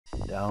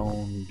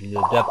Down to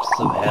the depths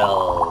of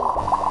hell.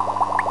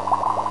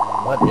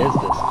 What is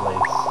this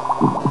place?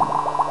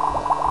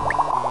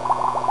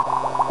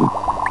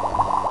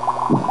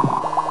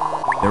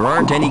 There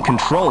aren't any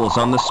controls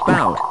on the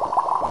spout.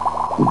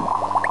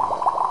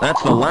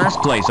 That's the last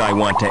place I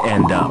want to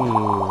end up.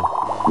 Ooh.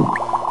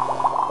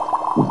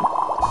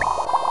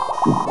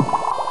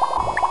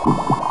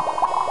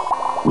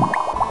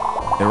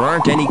 There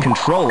aren't any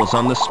controls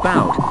on the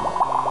spout.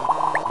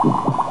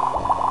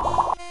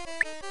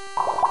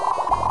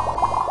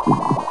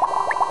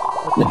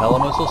 What the hell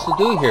am I supposed to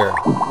do here?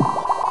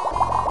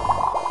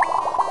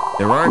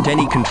 There aren't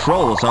any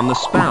controls on the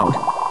spout.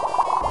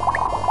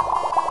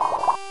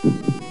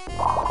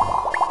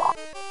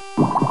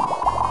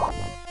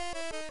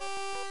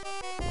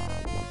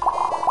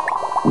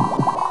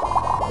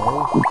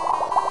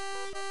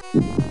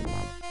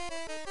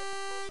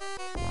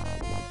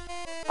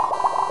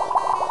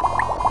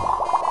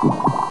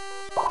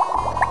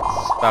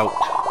 Spout.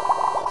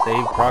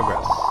 Save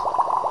progress.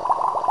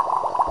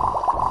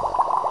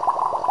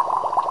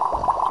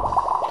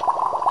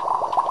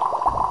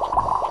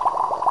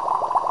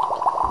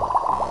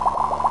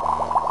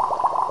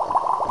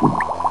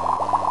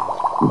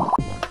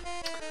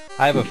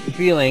 I have a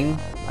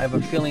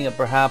feeling that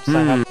perhaps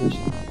I have to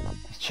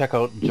check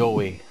out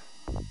Joey.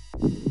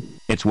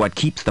 It's what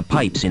keeps the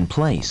pipes in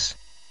place.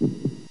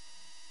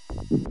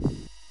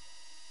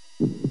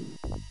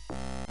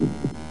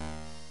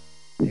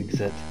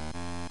 Exit.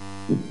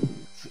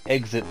 Let's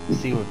exit and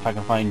see if I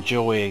can find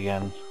Joey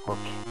again. Or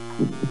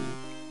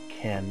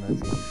Ken, as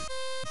he's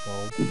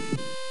called.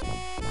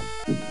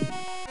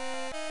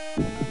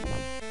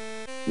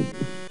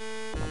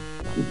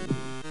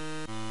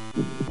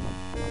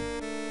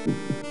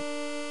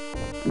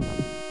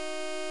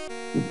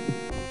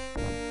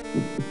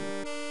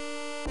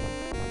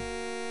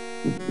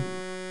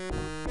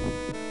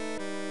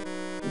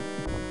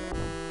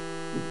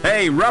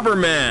 Hey,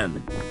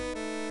 Rubberman!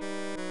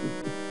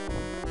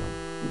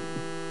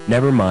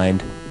 Never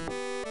mind.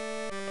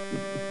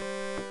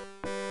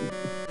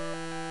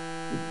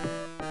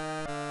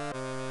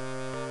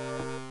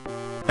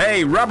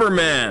 Hey,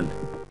 Rubberman!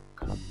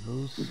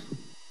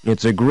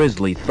 It's a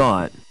grisly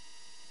thought.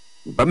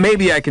 But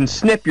maybe I can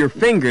snip your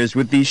fingers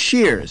with these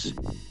shears.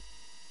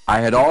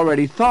 I had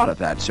already thought of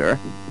that, sir.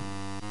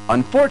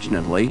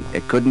 Unfortunately,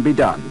 it couldn't be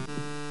done.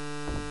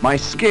 My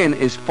skin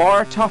is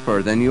far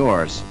tougher than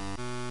yours.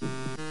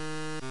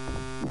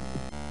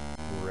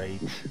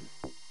 Great.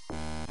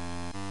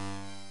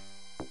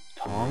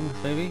 Tongs,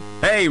 maybe?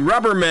 Hey,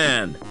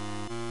 Rubberman!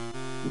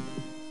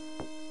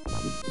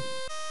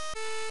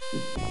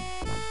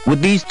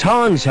 Would these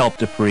tongs help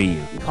to free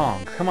you?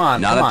 Tongs, come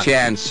on, Not come a on.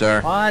 chance,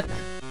 sir. What?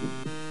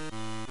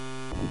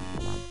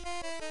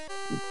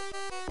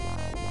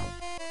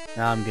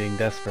 Now I'm getting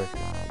desperate.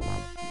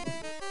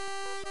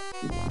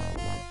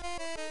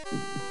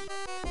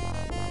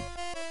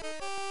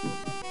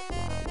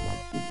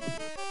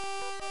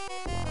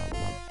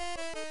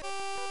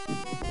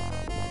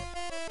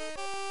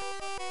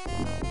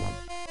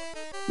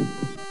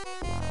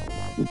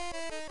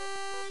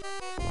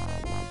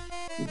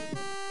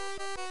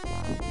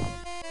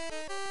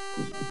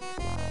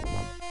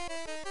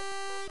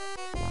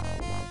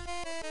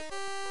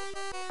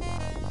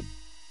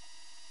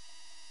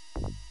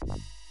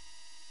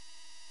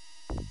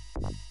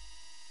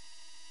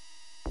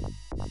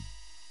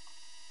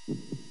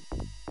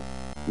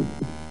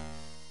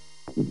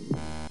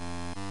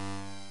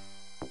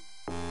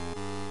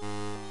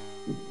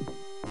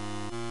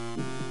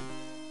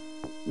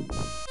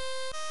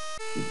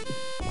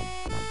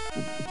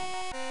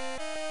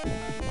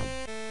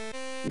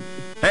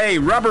 Hey,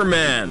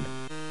 Rubberman!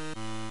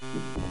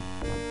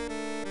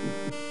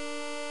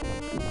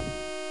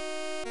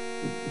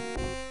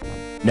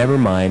 Never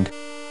mind.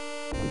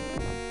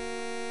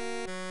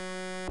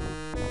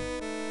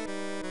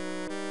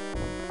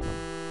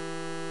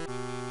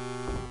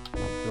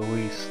 So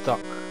we stuck.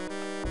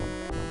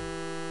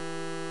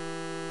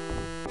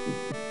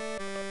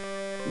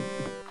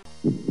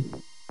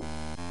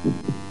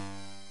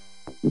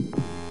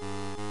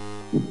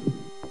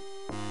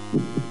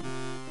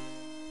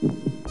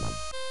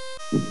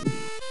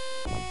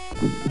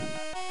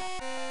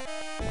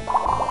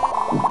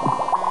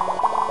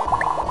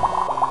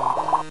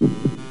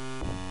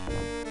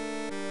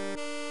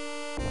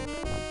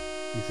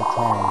 These are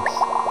tongs.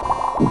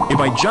 If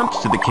I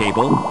jumped to the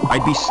cable,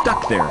 I'd be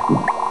stuck there.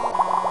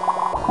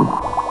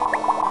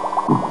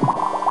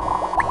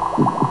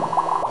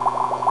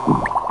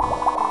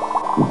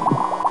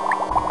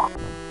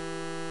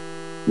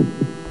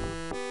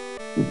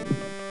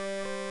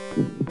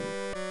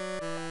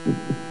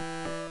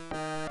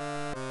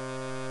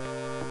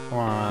 Come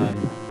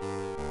on.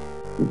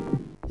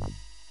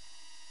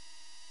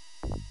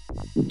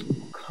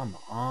 Come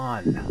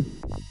on.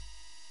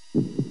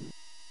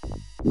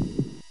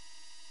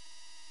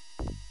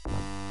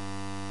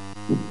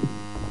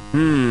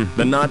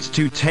 The knot's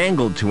too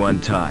tangled to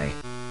untie.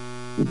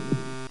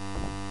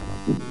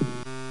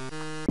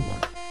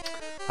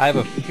 I have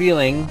a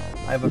feeling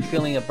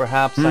that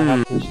perhaps I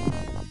have to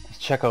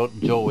check out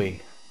Joey.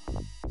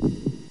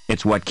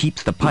 It's what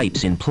keeps the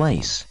pipes in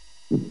place.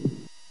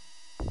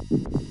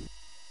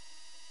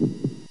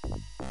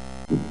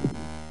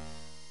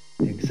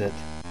 Exit.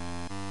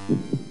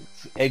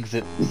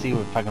 Exit. See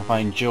if I can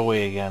find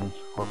Joey again.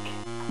 Or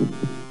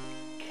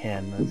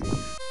Ken, as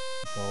he's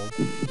called.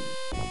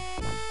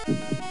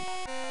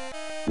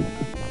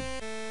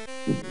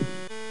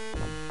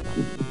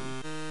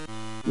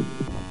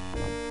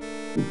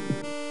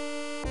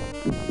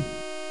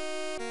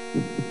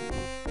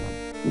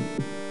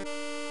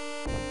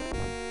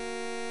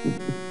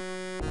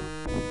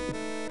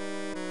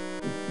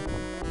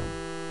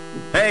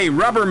 Hey,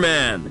 Rubber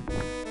Man!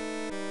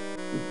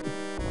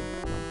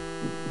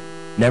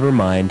 Never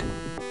mind.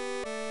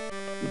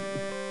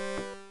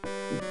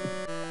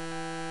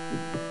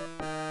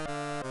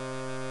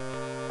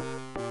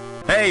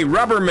 Hey,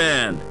 Rubber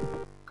Man!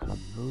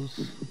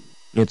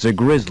 It's a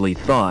grisly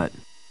thought.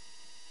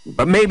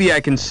 But maybe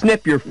I can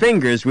snip your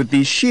fingers with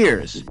these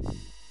shears.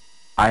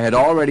 I had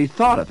already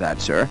thought of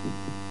that, sir.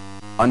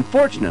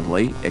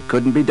 Unfortunately, it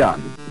couldn't be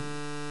done.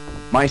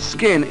 My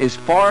skin is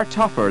far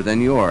tougher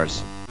than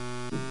yours.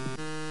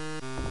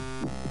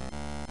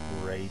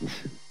 Great.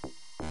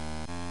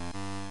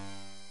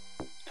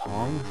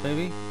 Tongs,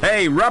 maybe?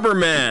 Hey, Rubber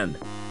Man!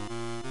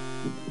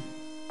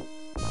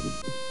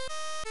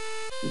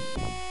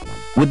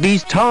 Would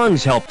these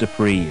tongs help to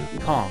free you?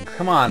 Tongs,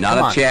 come on, Not come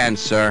a on. chance,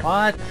 sir.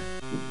 What?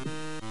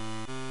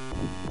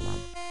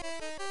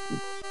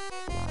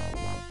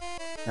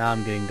 Now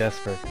I'm getting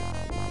desperate.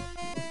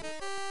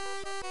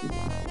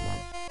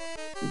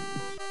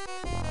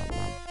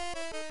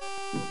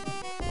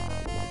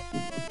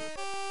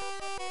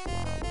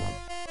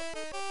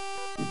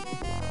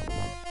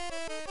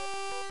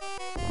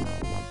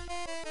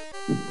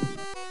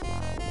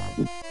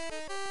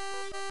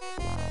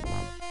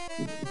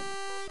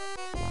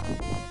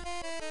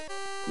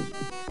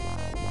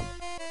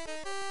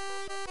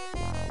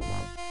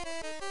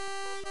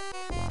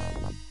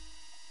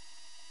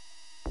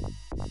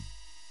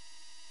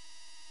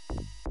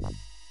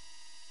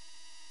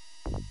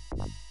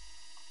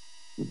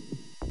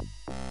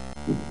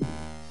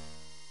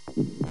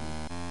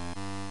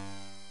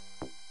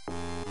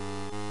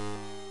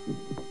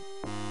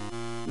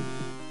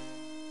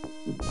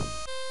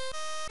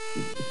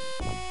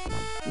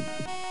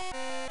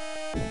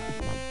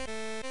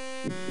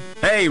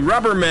 Hey,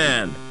 Rubber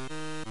Man!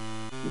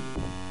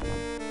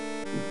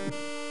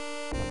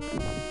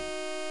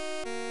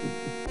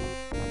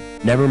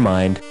 Never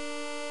mind.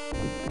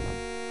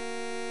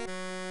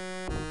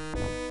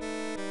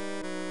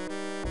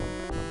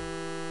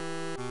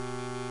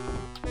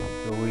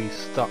 So we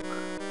stuck.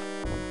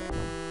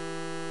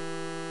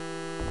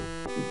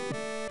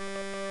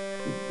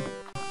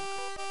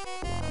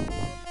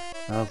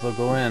 Might as well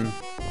go in. No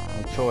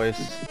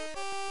choice.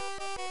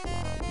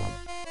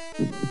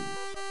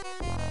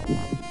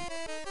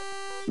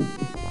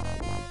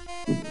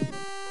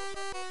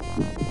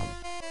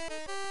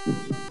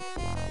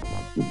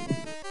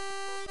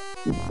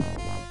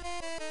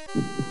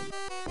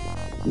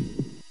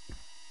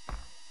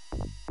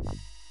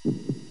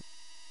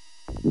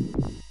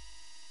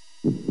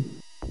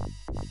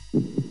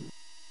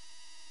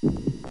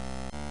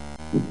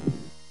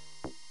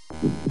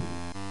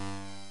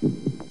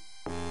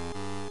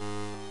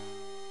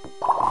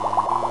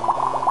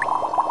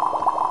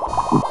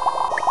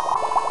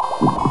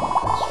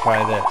 Let's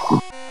try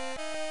this.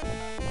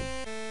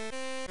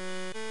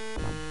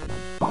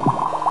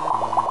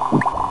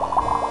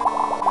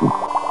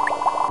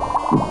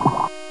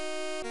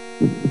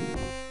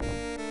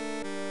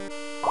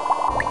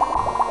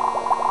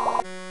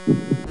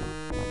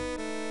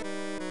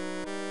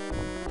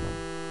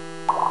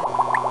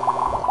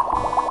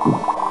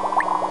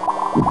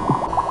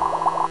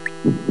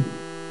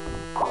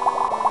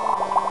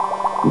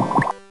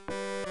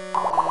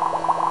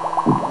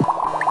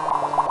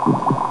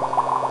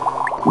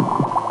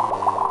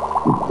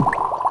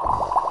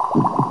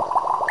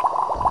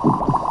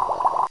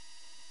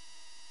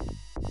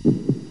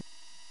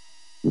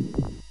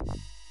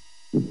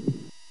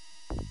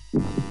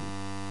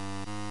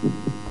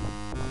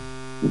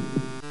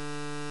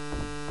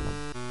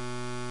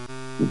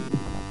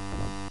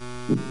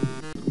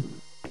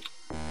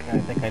 Okay, I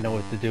think I know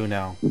what to do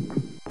now. I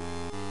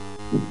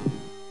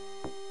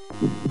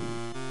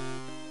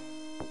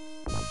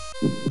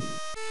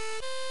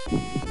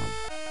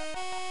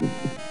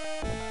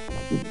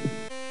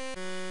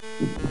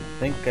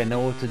think I know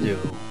what to do.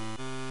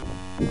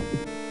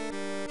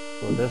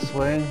 Go this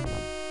way.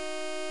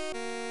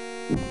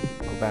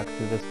 Go back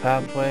through this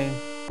pathway.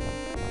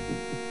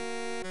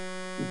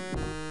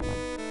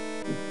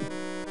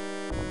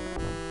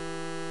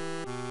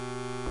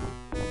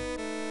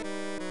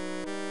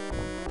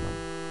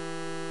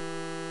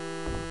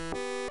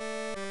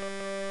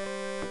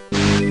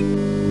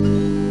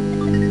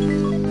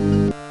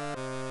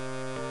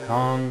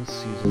 Tongs,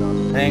 use it on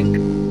the tank.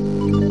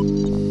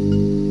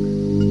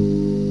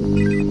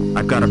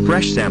 I've got a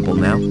fresh sample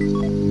now.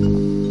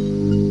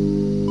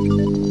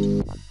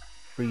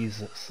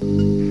 Freeze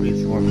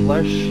some more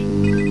flesh.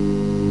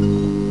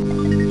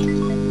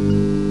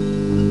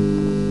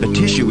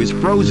 tissue is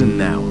frozen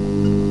now.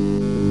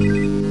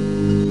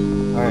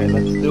 Alright,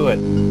 let's do it.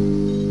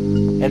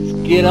 Let's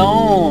get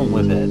on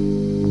with it.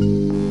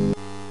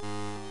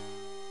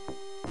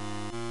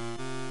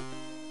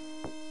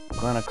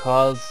 Gonna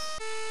cause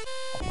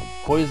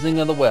poisoning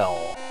of the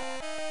well.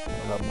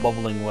 Or the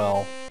bubbling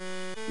well.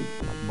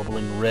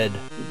 Bubbling red.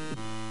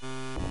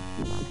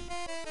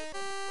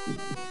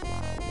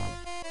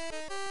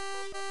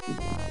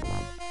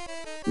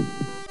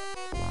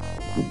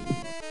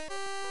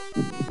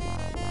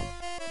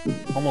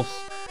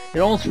 It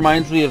almost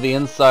reminds me of the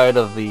inside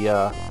of the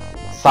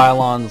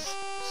Cylon's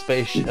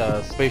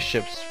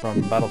spaceships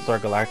from Battlestar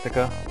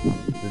Galactica,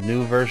 the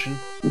new version.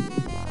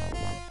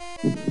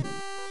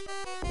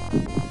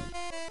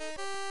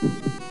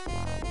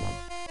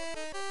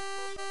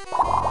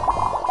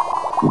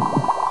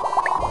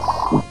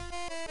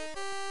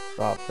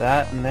 Drop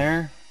that in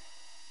there.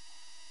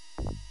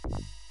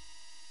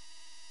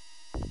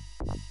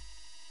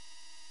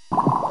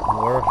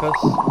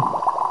 Orifice.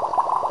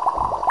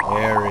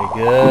 Very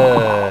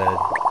good.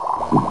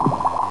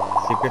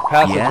 Secret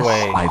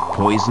passageway. Yes, I've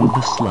poisoned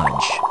the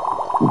sludge.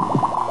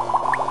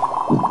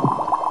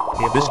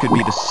 This could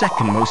be the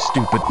second most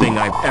stupid thing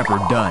I've ever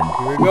done.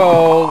 Here we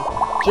go.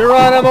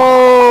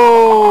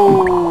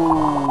 Geronimo!